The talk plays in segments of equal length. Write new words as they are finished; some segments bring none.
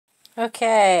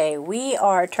Okay, we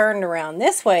are turned around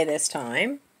this way this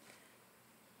time.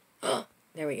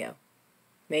 There we go.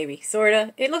 Maybe,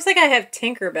 sorta. It looks like I have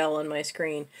Tinkerbell on my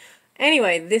screen.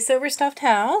 Anyway, this overstuffed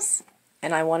house,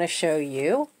 and I want to show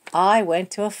you. I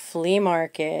went to a flea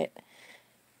market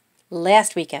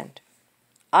last weekend.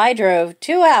 I drove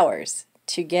 2 hours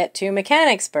to get to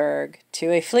Mechanicsburg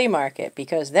to a flea market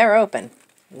because they're open.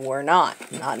 We're not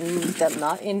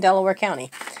in Delaware County.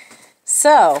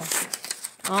 So,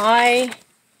 I'm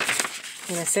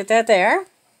going to sit that there.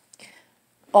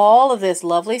 All of this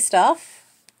lovely stuff,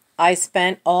 I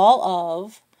spent all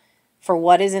of, for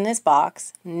what is in this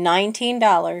box,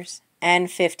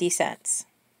 $19.50.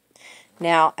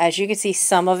 Now, as you can see,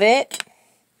 some of it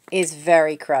is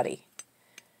very cruddy.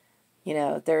 You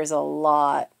know, there's a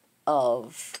lot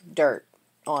of dirt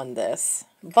on this,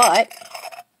 but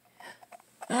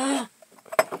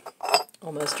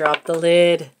almost dropped the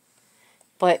lid.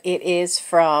 But it is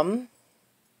from,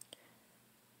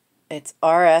 it's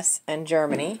RS and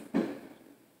Germany,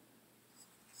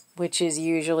 which is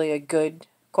usually a good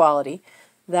quality.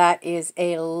 That is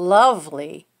a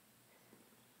lovely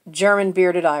German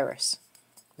bearded iris.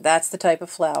 That's the type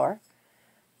of flower.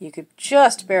 You could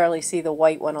just barely see the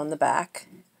white one on the back.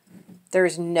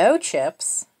 There's no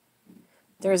chips.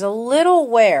 There's a little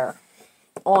wear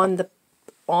on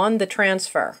the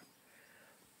transfer.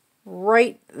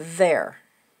 Right there.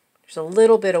 There's a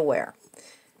little bit of wear.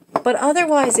 But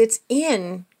otherwise it's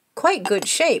in quite good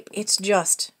shape. It's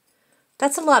just,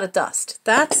 that's a lot of dust.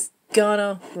 That's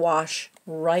gonna wash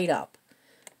right up.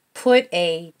 Put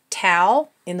a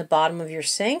towel in the bottom of your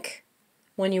sink.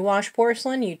 When you wash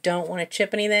porcelain, you don't want to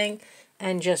chip anything.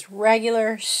 And just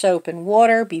regular soap and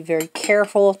water. Be very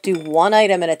careful. Do one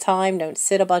item at a time. Don't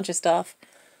sit a bunch of stuff.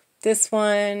 This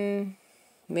one,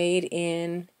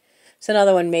 it's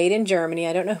another one made in Germany.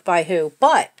 I don't know by who,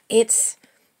 but it's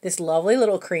this lovely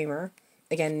little creamer.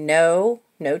 Again, no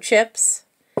chips.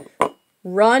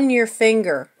 Run your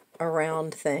finger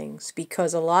around things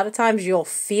because a lot of times you'll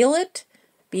feel it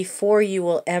before you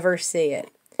will ever see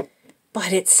it.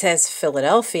 But it says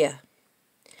Philadelphia.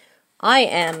 I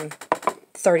am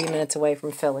 30 minutes away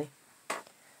from Philly.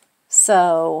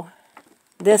 So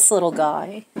this little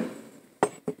guy,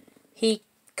 he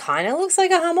kind of looks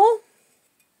like a Hummel,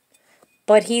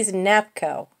 but he's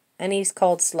Napco, and he's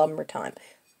called Slumber Time.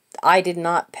 I did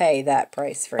not pay that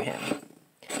price for him.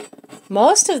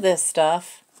 Most of this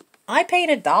stuff, I paid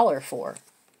 $1 for.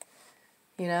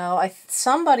 You know,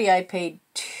 somebody I paid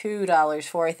 $2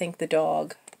 for. I think the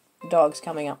dog's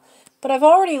coming up. But I've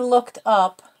already looked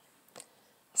up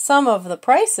some of the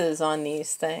prices on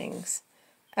these things.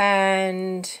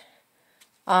 And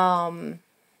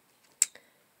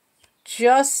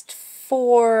just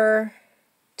for,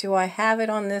 do I have it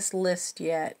on this list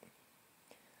yet?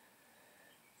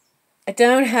 I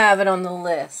don't have it on the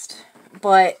list,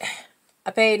 but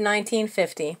I paid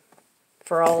 $19.50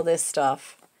 for all this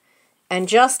stuff. And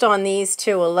just on these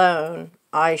two alone,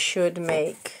 I should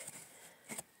make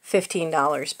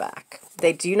 $15 back.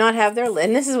 They do not have their lid,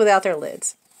 and this is without their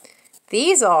lids.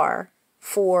 These are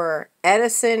for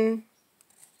Edison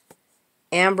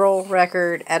Ambrel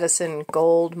record, Edison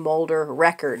Gold Molder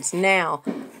records. Now,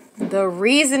 the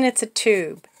reason it's a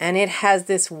tube and it has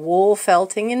this wool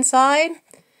felting inside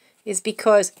is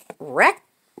because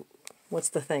records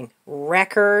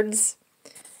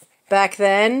back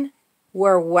then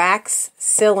were wax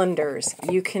cylinders.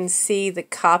 You can see the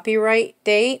copyright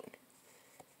date,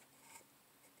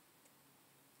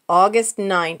 August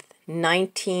 9th,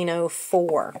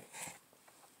 1904.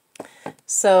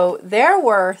 So they're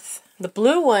worth, the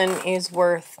blue one is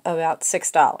worth about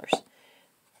 $6.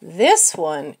 This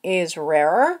one is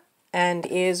rarer and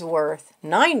is worth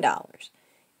 $9.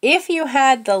 If you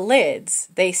had the lids,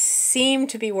 they seem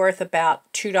to be worth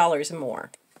about $2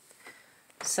 more.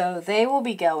 So they will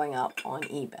be going up on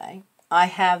eBay. I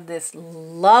have this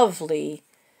lovely,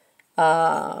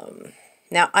 now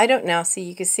I don't know, see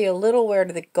you can see a little wear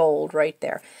to the gold right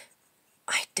there.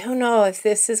 I don't know if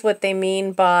this is what they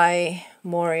mean by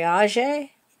Moriage.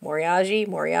 I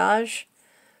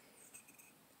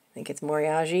think it's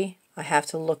Moriage. I have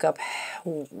to look up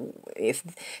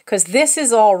because this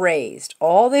is all raised.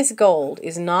 All this gold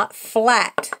is not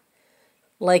flat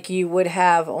like you would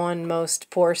have on most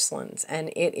porcelains, and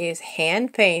it is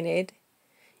hand painted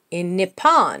in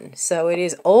Nippon, so it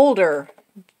is older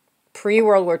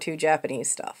pre-World War II Japanese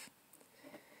stuff.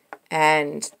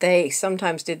 And they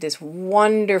sometimes did this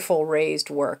wonderful raised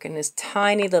work in this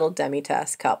tiny little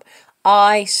demi-tasse cup.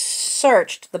 I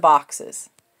searched the boxes.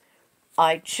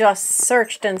 I just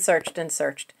searched and searched and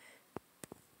searched.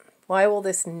 Why will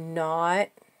this not?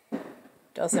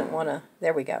 Doesn't want to.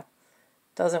 There we go.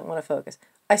 Doesn't want to focus.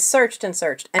 I searched and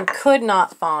searched and could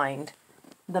not find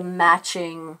the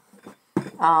matching,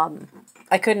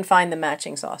 I couldn't find the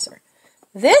matching saucer.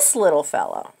 This little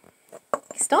fellow,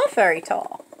 he's not very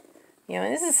tall. You know,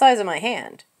 this is the size of my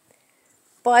hand.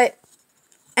 But,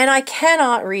 and I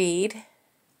cannot read.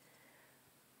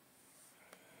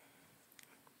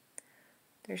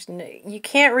 There's no, you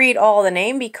can't read all the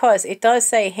name because it does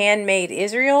say Handmade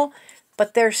Israel,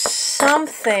 but there's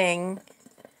something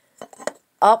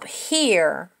up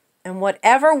here, and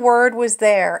whatever word was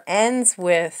there ends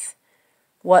with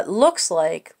what looks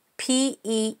like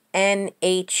P-E-N-H-E,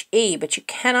 but you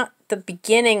cannot, the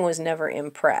beginning was never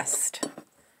impressed.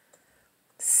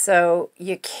 So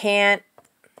you can't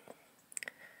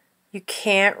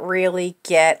really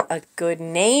get a good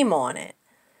name on it.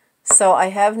 So I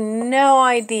have no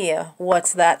idea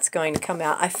that's going to come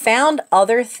out. I found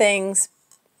other things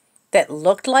that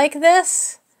looked like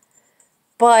this,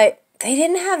 but they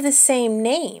didn't have the same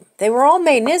name. They were all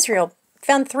made in Israel.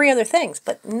 Found 3 other things,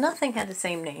 but nothing had the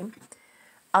same name.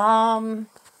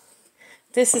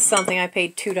 This is something I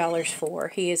paid $2 for.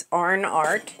 He is Arn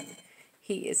Art.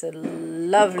 He is a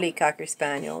lovely Cocker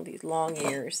Spaniel, these long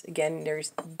ears. Again,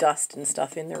 there's dust and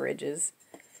stuff in the ridges,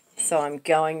 so I'm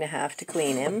going to have to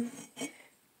clean him.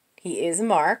 He is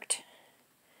marked.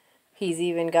 He's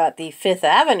even got the 5th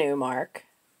Avenue mark,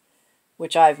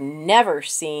 which I've never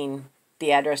seen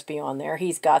the address be on there.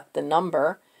 He's got the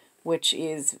number, which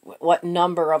is what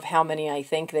number of how many I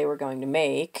think they were going to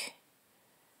make.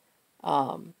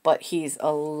 But he's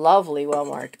a lovely,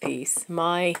 well-marked piece.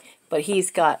 But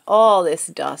he's got all this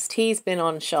dust. He's been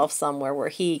on a shelf somewhere where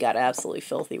he got absolutely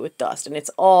filthy with dust. And it's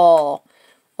all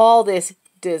this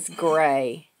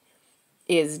gray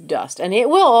is dust. And it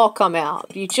will all come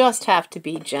out. You just have to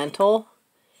be gentle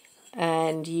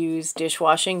and use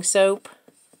dishwashing soap.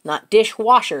 Not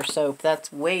dishwasher soap.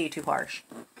 That's way too harsh.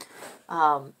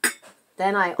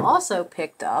 Then I also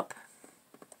picked up,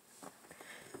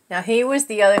 now he was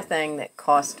the other thing that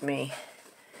cost me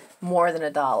more than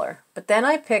 $1. But then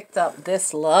I picked up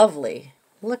this lovely,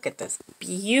 look at this,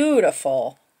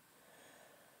 beautiful,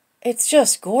 it's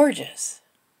just gorgeous.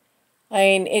 I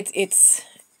mean, it's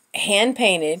hand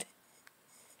painted,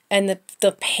 and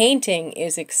the painting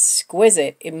is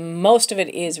exquisite. Most of it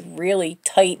is really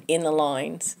tight in the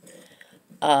lines.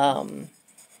 Let's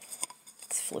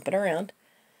flip it around.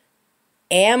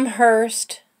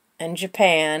 Amherst and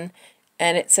Japan,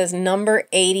 and it says number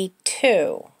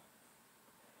 82.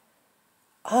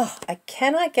 Oh, I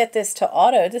cannot get this to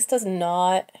auto. This does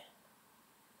not.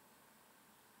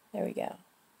 There we go.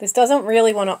 This doesn't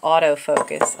really want to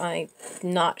autofocus. I'm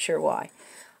not sure why.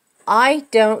 I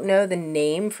don't know the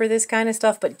name for this kind of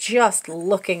stuff, but just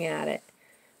looking at it,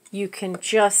 you can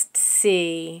just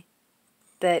see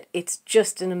that it's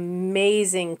just an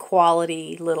amazing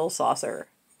quality little saucer.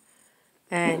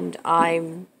 And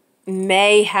I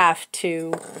may have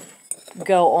to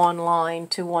go online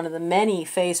to one of the many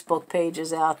Facebook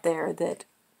pages out there that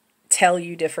tell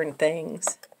you different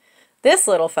things. This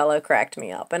little fellow cracked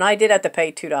me up, and I did have to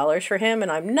pay $2 for him,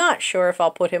 and I'm not sure if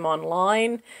I'll put him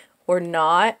online or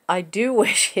not. I do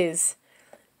wish his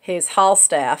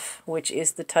Halstaff, which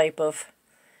is the type of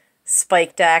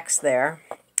spiked axe there,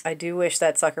 I do wish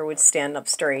that sucker would stand up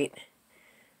straight.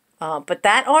 But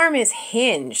that arm is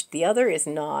hinged. The other is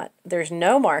not. There's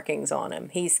no markings on him.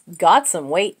 He's got some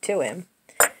weight to him.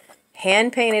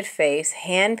 Hand-painted face,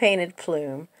 hand-painted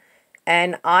plume.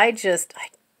 And it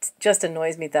just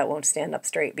annoys me that won't stand up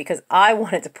straight because I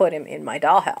wanted to put him in my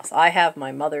dollhouse. I have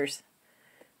my mother's,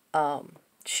 it's a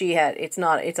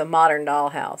modern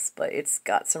dollhouse, but it's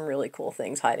got some really cool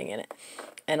things hiding in it.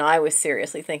 And I was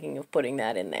seriously thinking of putting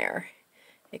that in there.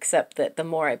 Except that the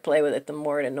more I play with it, the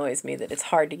more it annoys me that it's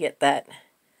hard to get that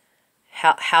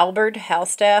halberd to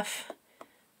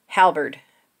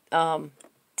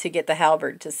get the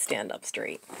halberd to stand up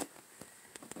straight.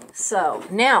 So,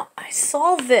 now, I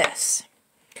saw this.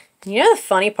 You know the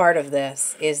funny part of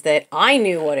this is that I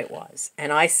knew what it was,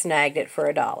 and I snagged it for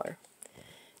 $1.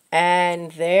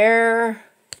 And they're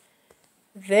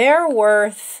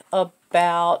worth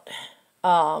about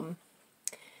 $8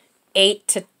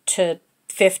 to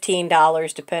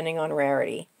 $15 depending on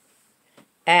rarity.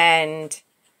 And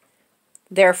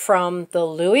they're from the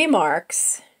Louis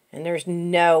Marks, and there's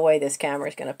no way this camera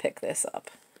is going to pick this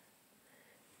up.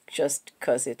 Just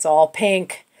because it's all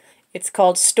pink. It's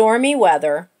called Stormy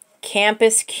Weather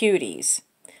Campus Cuties.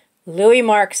 Louis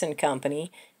Marks and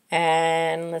Company.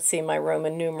 And let's see my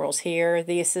Roman numerals here.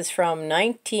 This is from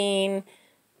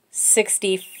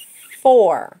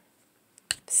 1964.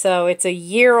 So it's a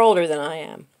year older than I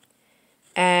am.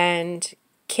 And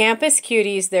Campus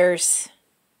Cuties, there's,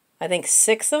 I think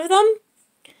 6 of them.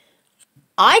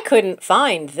 I couldn't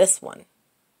find this one.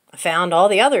 I found all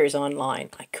the others online.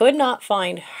 I could not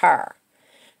find her.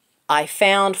 I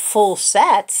found full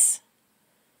sets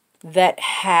that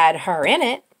had her in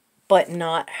it, but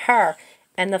not her.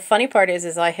 And the funny part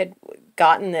is I had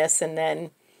gotten this, and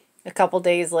then a couple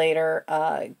days later,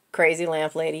 Crazy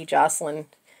Lamp Lady Jocelyn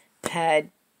had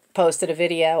posted a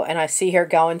video, and I see her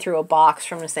going through a box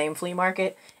from the same flea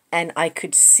market, and I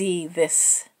could see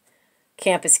this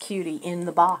Campus Cutie in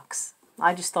the box.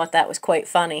 I just thought that was quite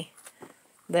funny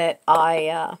that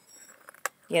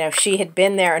you know, she had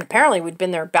been there, and apparently we'd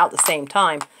been there about the same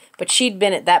time, but she'd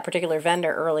been at that particular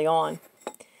vendor early on.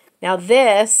 Now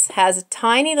this has a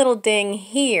tiny little ding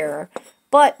here,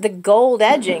 but the gold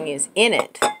edging is in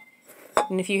it.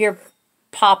 And if you hear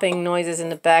popping noises in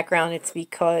the background, it's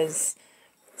because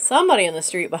somebody on the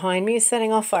street behind me is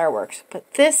setting off fireworks.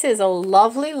 But this is a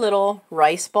lovely little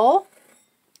rice bowl.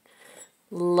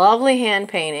 Lovely hand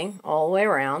painting all the way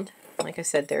around. Like I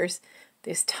said, there's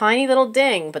this tiny little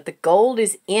ding, but the gold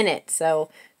is in it. So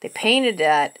they painted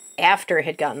that after it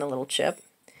had gotten the little chip.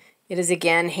 It is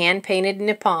again hand painted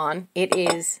Nippon.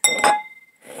 It's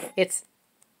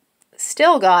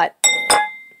still got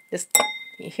this,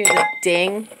 you hear the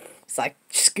ding? It's like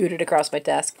scooted across my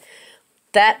desk.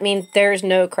 That means there's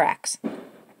no cracks.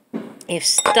 If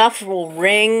stuff will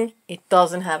ring, it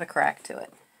doesn't have a crack to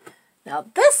it. Now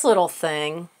this little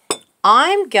thing,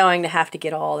 I'm going to have to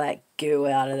get all that goo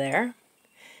out of there.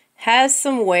 Has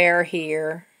some wear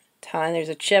here. There's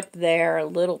a chip there, a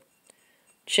little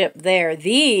chip there.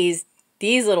 These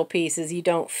little pieces you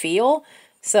don't feel,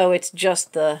 so it's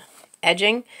just the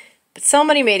edging. But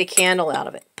somebody made a candle out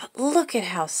of it. But look at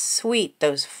how sweet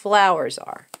those flowers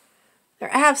are. They're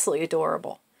absolutely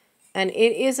adorable. And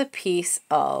it is a piece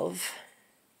of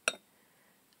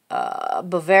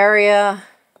Bavaria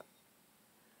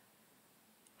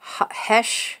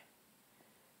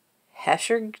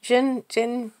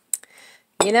Heschergen.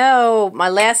 You know, my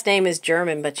last name is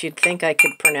German, but you'd think I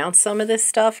could pronounce some of this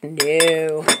stuff.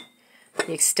 No.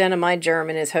 The extent of my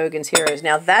German is Hogan's Heroes.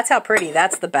 Now, that's how pretty.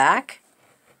 That's the back.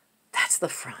 That's the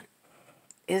front.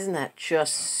 Isn't that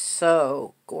just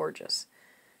so gorgeous?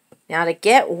 Now, to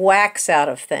get wax out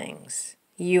of things,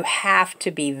 you have to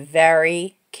be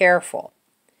very careful.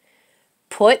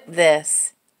 Put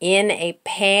this in a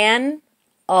pan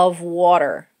of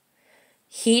water.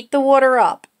 Heat the water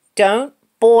up. Don't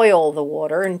boil the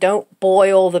water, and don't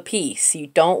boil the piece. You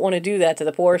don't want to do that to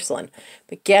the porcelain.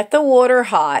 But get the water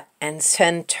hot and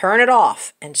then turn it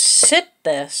off and sit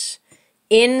this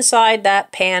inside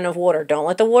that pan of water. Don't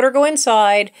let the water go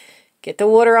inside. Get the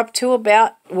water up to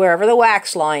about wherever the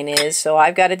wax line is. So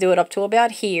I've got to do it up to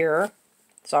about here.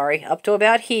 Sorry, up to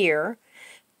about here.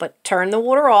 But turn the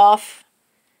water off.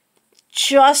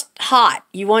 Just hot.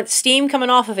 You want steam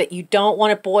coming off of it. You don't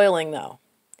want it boiling though.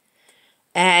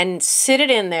 And sit it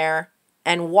in there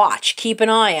and watch. Keep an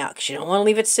eye out because you don't want to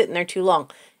leave it sitting there too long.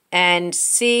 And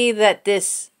see that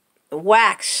this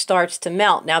wax starts to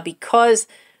melt. Now because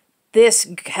this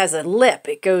has a lip,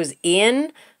 it goes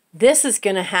in, this is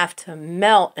going to have to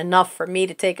melt enough for me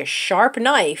to take a sharp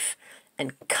knife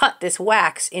and cut this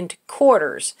wax into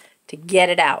quarters to get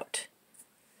it out.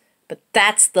 But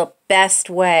that's the best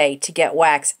way to get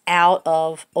wax out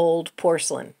of old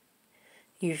porcelain.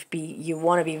 You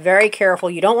want to be very careful.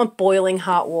 You don't want boiling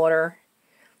hot water.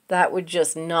 That would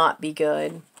just not be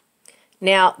good.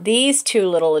 Now, these two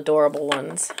little adorable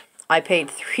ones, I paid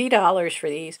 $3 for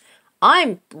these.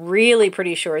 I'm really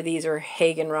pretty sure these are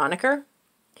Hagen Ronacher.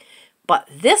 But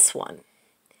this one,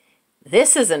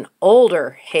 this is an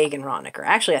older Hagen Ronacher.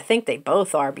 Actually, I think they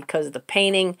both are because of the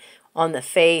painting on the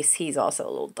face. He's also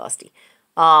a little dusty.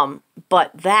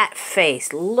 But that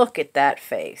face, look at that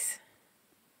face.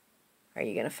 Are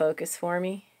you going to focus for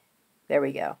me? There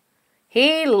we go.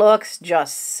 He looks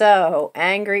just so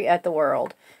angry at the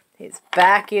world. His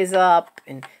back is up,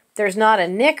 and there's not a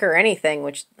nick or anything,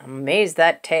 which I'm amazed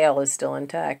that tail is still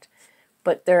intact.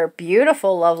 But they're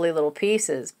beautiful, lovely little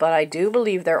pieces, but I do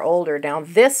believe they're older. Now,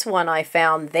 this one I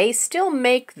found, they still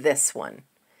make this one.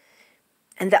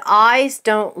 And the eyes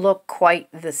don't look quite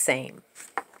the same.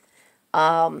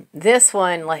 This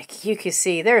one, like you can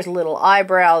see, there's little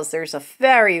eyebrows. There's a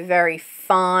very, very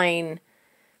fine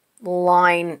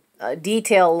line,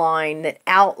 detail line that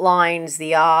outlines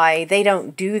the eye. They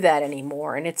don't do that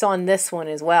anymore, and it's on this one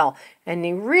as well. And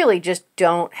they really just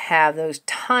don't have those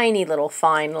tiny little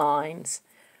fine lines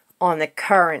on the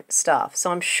current stuff.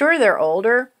 So I'm sure they're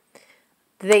older.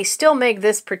 They still make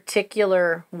this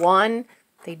particular one.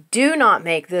 They do not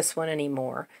make this one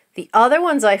anymore. The other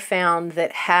ones I found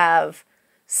that have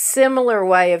similar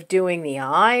way of doing the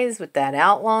eyes with that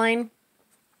outline.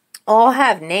 All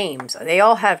have names. They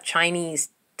all have Chinese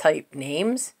type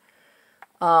names,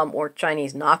 or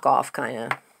Chinese knockoff, kind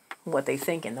of what they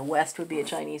think in the West would be a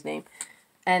Chinese name.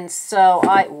 And so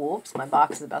whoops, my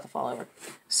box is about to fall over.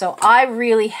 So I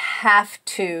really have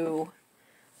to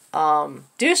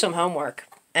do some homework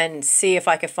and see if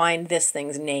I could find this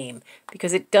thing's name,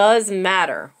 because it does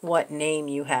matter what name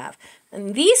you have.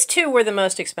 And these two were the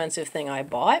most expensive thing I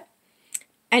bought.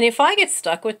 And if I get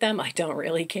stuck with them, I don't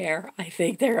really care. I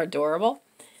think they're adorable.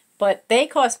 But they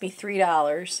cost me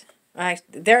 $3.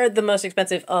 They're the most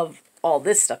expensive of all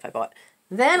this stuff I bought.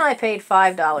 Then I paid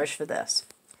 $5 for this.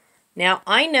 Now,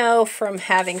 I know from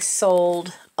having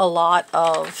sold a lot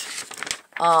of,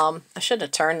 I shouldn't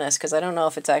have turned this because I don't know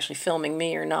if it's actually filming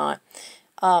me or not.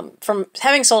 From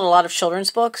having sold a lot of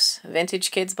children's books,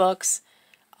 vintage kids books,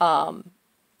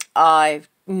 I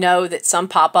know that some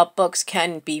pop-up books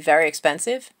can be very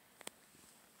expensive.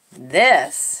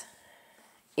 This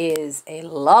is a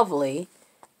lovely,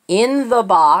 in the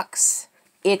box,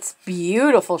 it's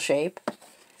beautiful shape.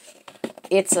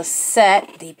 It's a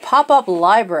set, the pop-up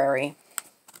library.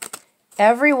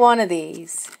 Every one of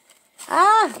these,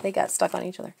 they got stuck on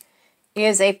each other,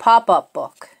 is a pop-up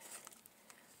book.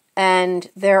 And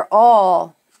they're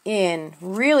all in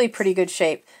really pretty good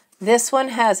shape. This one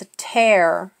has a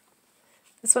tear.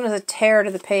 This one has a tear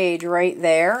to the page right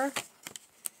there.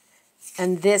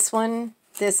 And this one,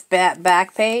 this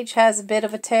back page has a bit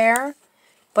of a tear.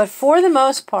 But for the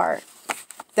most part,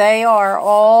 they are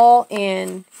all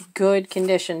in good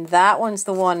condition. That one's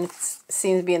the one that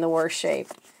seems to be in the worst shape.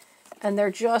 And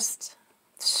they're just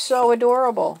so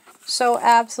adorable. So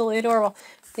absolutely adorable.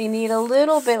 They need a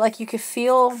little bit, like you could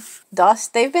feel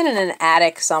dust. They've been in an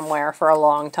attic somewhere for a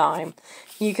long time.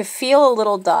 You could feel a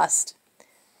little dust.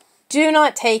 Do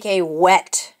not take a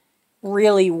wet,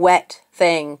 really wet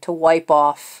thing to wipe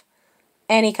off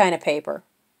any kind of paper,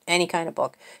 any kind of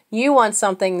book. You want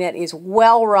something that is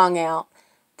well wrung out,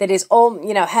 that is,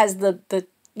 has the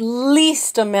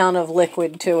least amount of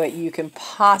liquid to it you can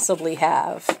possibly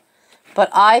have. But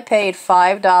I paid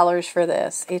 $5 for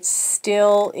this. It's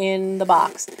still in the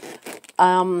box.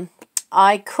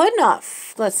 I could not,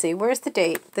 let's see, where's the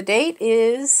date? The date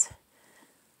is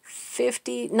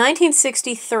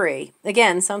 1963.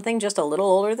 Again, something just a little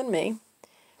older than me.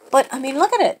 But, I mean,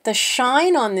 look at it. The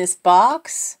shine on this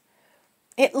box,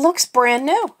 it looks brand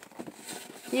new.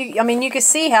 I mean, you can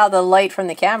see how the light from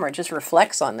the camera just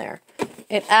reflects on there.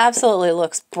 It absolutely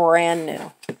looks brand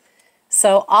new.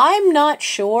 So I'm not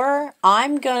sure.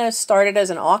 I'm going to start it as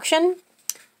an auction,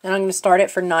 and I'm going to start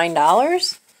it for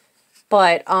 $9.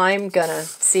 But I'm going to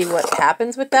see what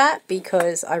happens with that,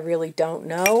 because I really don't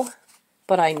know.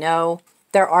 But I know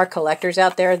there are collectors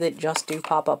out there that just do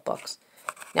pop-up books.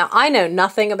 Now, I know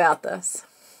nothing about this.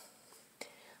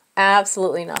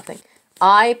 Absolutely nothing.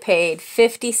 I paid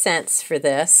 50 cents for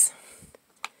this.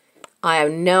 I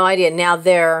have no idea. Now,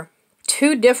 they're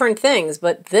two different things,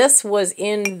 but this was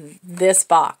in this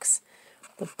box.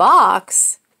 The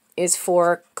box is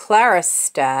for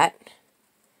Claristat,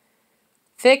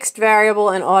 fixed, variable,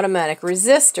 and automatic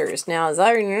resistors. Now, as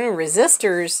I remember,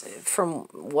 resistors, from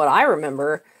what I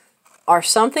remember, are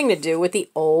something to do with the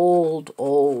old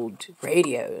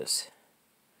radios.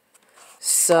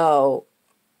 So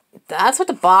that's what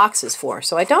the box is for.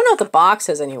 So I don't know if the box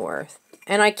has any worth.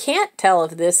 And I can't tell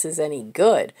if this is any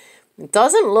good. It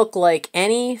doesn't look like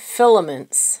any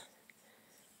filaments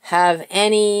have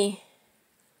any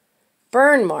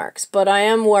burn marks. But I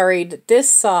am worried that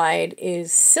this side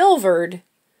is silvered.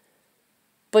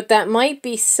 But that might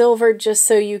be silvered just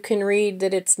so you can read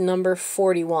that it's number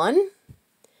 41.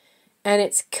 And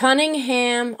it's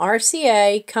Cunningham,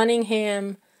 RCA,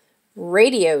 Cunningham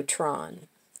Radiotron.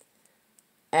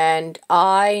 And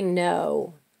I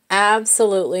know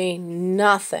absolutely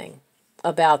nothing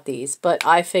about these, but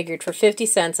I figured for 50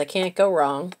 cents I can't go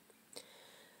wrong.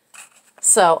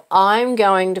 So I'm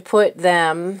going to put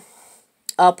them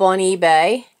up on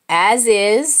eBay as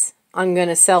is. I'm going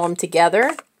to sell them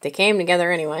together. They came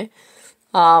together anyway.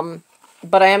 But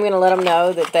I am going to let them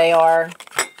know that they are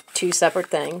two separate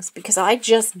things, because I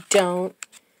just don't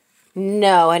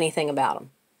know anything about them.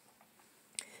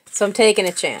 So I'm taking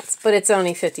a chance, but it's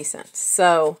only 50 cents.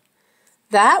 So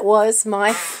that was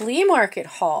my flea market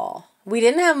haul. We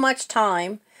didn't have much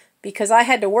time because I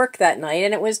had to work that night,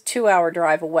 and it was a 2-hour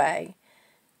drive away.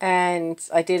 And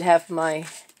I did have my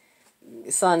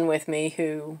son with me,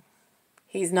 who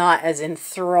he's not as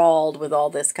enthralled with all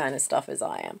this kind of stuff as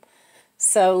I am.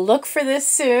 So look for this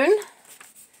soon.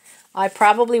 I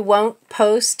probably won't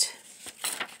post,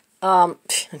 I'm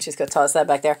just going to toss that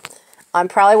back there. I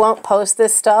probably won't post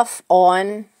this stuff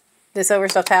on this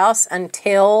overstuffed house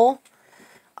until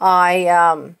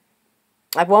I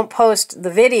won't post the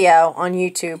video on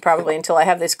YouTube probably until I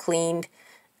have this cleaned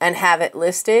and have it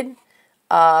listed.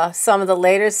 Some of the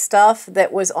latest stuff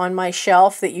that was on my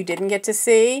shelf that you didn't get to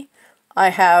see. I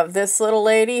have this little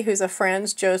lady who's a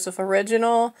Franz Joseph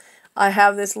original. I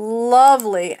have this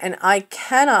lovely, and I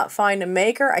cannot find a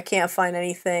maker. I can't find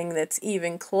anything that's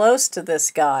even close to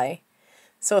this guy.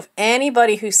 So if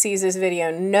anybody who sees this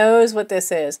video knows what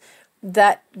this is,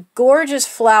 that gorgeous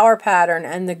flower pattern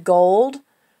and the gold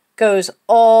goes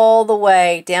all the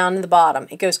way down to the bottom.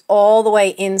 It goes all the way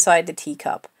inside the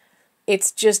teacup.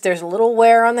 It's just, there's a little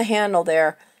wear on the handle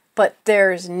there, but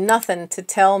there's nothing to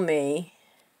tell me.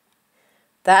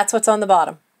 That's what's on the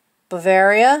bottom.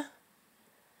 Bavaria,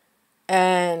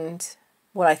 and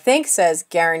what I think says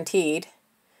guaranteed,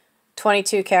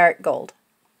 22 karat gold.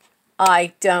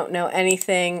 I don't know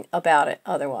anything about it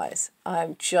otherwise.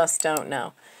 I just don't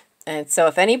know. And so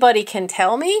if anybody can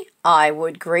tell me, I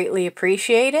would greatly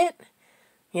appreciate it.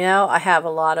 You know, I have a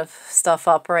lot of stuff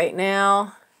up right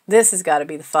now. This has got to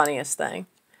be the funniest thing.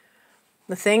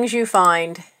 The things you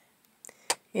find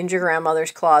in your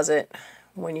grandmother's closet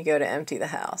when you go to empty the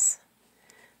house.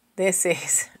 This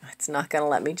is, it's not going to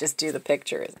let me just do the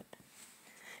picture, is it?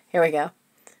 Here we go.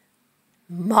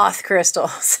 Moth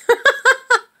crystals.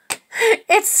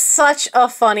 It's such a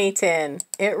funny tin.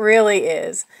 It really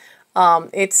is.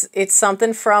 It's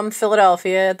something from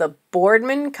Philadelphia, the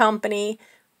Boardman Company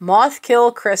Moth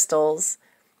Kill Crystals.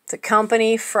 It's a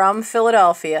company from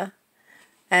Philadelphia,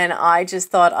 and I just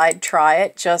thought I'd try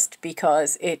it just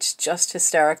because it's just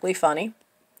hysterically funny.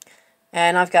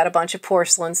 And I've got a bunch of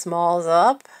porcelain smalls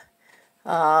up.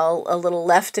 A little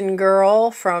Lefton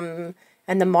girl from,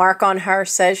 and the mark on her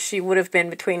says she would have been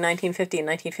between 1950 and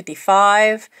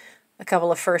 1955. A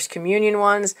couple of First Communion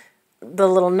ones. The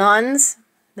little nuns.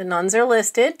 The nuns are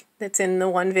listed. That's in the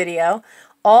one video.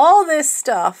 All this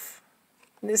stuff,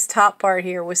 this top part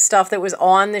here, was stuff that was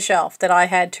on the shelf that I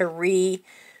had to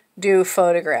redo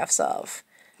photographs of.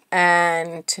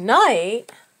 And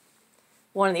tonight,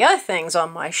 one of the other things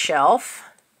on my shelf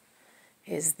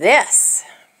is this.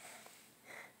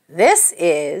 This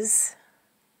is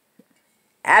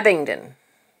Abingdon.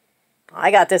 I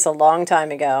got this a long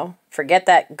time ago. Forget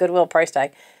that Goodwill price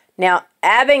tag. Now,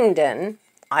 Abingdon,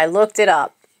 I looked it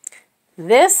up.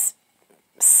 This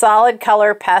solid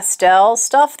color pastel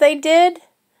stuff they did,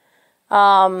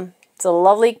 it's a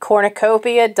lovely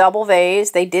cornucopia double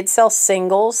vase. They did sell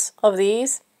singles of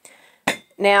these.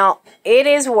 Now, it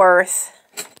is worth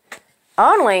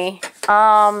only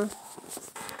about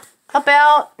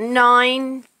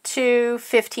 $9 to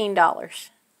 $15.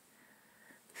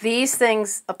 These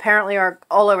things apparently are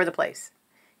all over the place.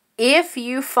 If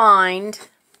you find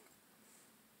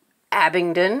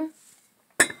Abingdon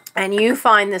and you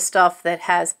find the stuff that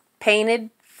has painted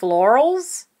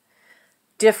florals,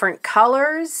 different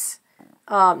colors,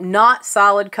 not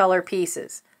solid color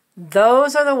pieces,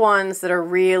 those are the ones that are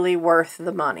really worth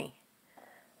the money.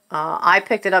 I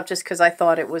picked it up just because I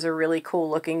thought it was a really cool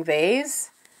looking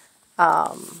vase.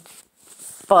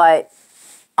 But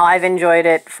I've enjoyed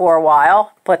it for a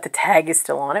while, but the tag is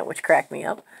still on it, which cracked me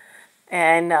up.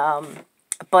 And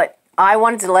but I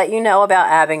wanted to let you know about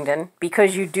Abingdon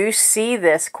because you do see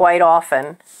this quite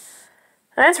often,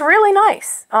 and it's really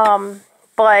nice.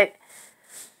 But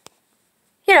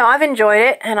you know, I've enjoyed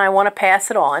it, and I want to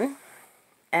pass it on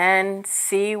and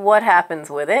see what happens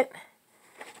with it.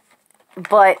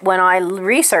 But when I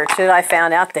researched it, I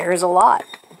found out there's a lot.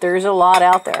 There's a lot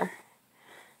out there.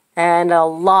 And a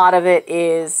lot of it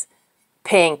is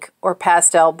pink or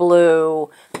pastel blue.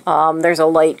 There's a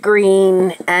light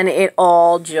green, and it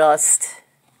all just,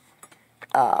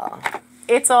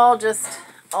 it's all just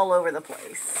all over the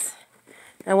place.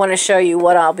 I want to show you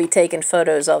what I'll be taking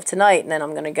photos of tonight, and then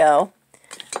I'm going to go.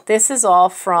 This is all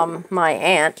from my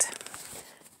aunt,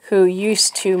 who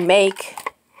used to make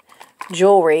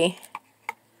jewelry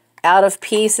out of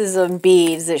pieces of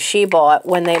beads that she bought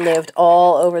when they lived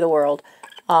all over the world.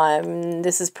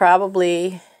 This is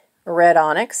probably red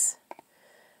onyx.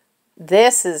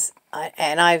 This is,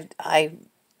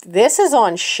 this is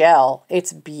on shell.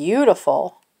 It's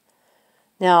beautiful.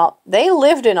 Now, they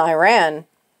lived in Iran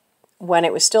when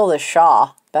it was still the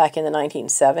Shah back in the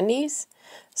 1970s.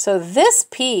 So this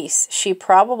piece she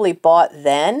probably bought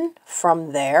then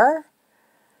from there.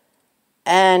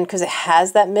 And because it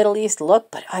has that Middle East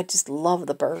look, but I just love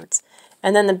the birds.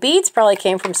 And then the beads probably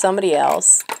came from somebody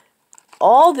else.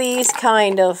 All these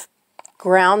kind of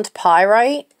ground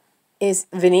pyrite is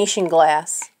Venetian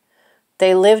glass.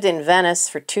 They lived in Venice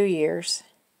for 2 years.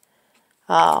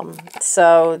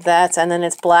 So that's, and then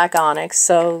it's black onyx.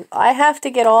 So I have to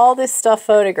get all this stuff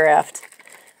photographed.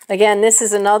 Again, this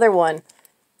is another one.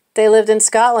 They lived in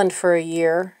Scotland for a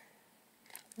year,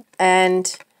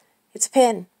 and it's a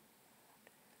pin.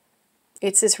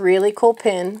 It's this really cool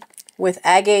pin with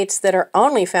agates that are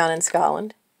only found in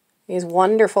Scotland. These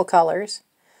wonderful colors.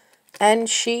 And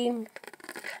she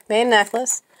made a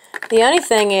necklace. The only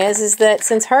thing is that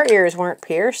since her ears weren't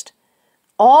pierced,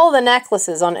 all the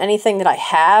necklaces on anything that I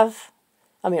have,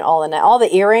 I mean all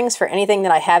the earrings for anything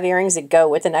that I have earrings that go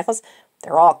with the necklace,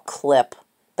 they're all clip.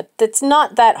 But it's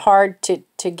not that hard to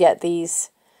get these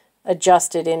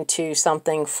adjusted into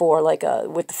something for like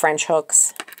with the French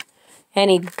hooks.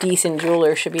 Any decent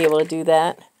jeweler should be able to do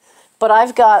that. But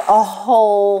I've got a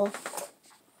whole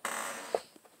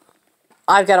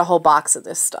box of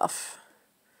this stuff.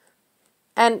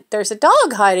 And there's a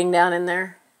dog hiding down in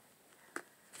there.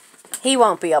 He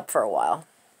won't be up for a while.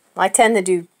 I try to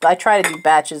do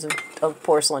batches of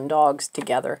porcelain dogs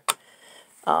together.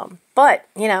 But,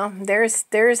 you know,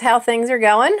 there's how things are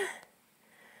going.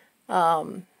 A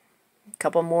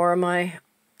couple more of my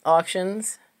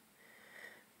auctions.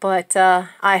 But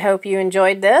I hope you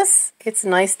enjoyed this. It's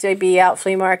nice to be out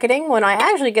flea marketing. When I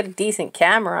actually get a decent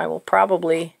camera, I will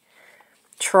probably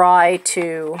try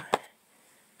to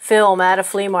film at a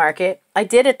flea market. I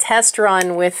did a test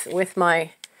run with my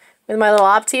little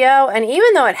Optio, and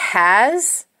even though it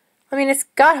has, I mean, it's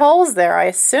got holes there. I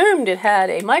assumed it had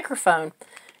a microphone.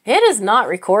 It does not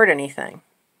record anything.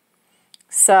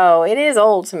 So it is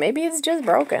old, so maybe it's just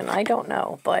broken. I don't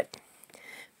know, but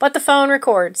the phone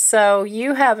records. So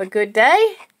you have a good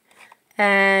day,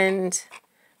 and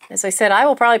as I said, I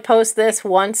will probably post this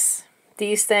once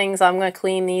these things, I'm going to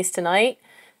clean these tonight,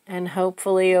 and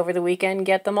hopefully over the weekend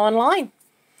get them online.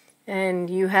 And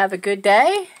you have a good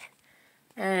day.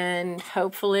 And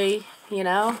hopefully, you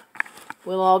know,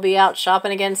 we'll all be out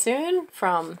shopping again soon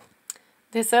from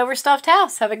this overstuffed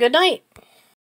house. Have a good night.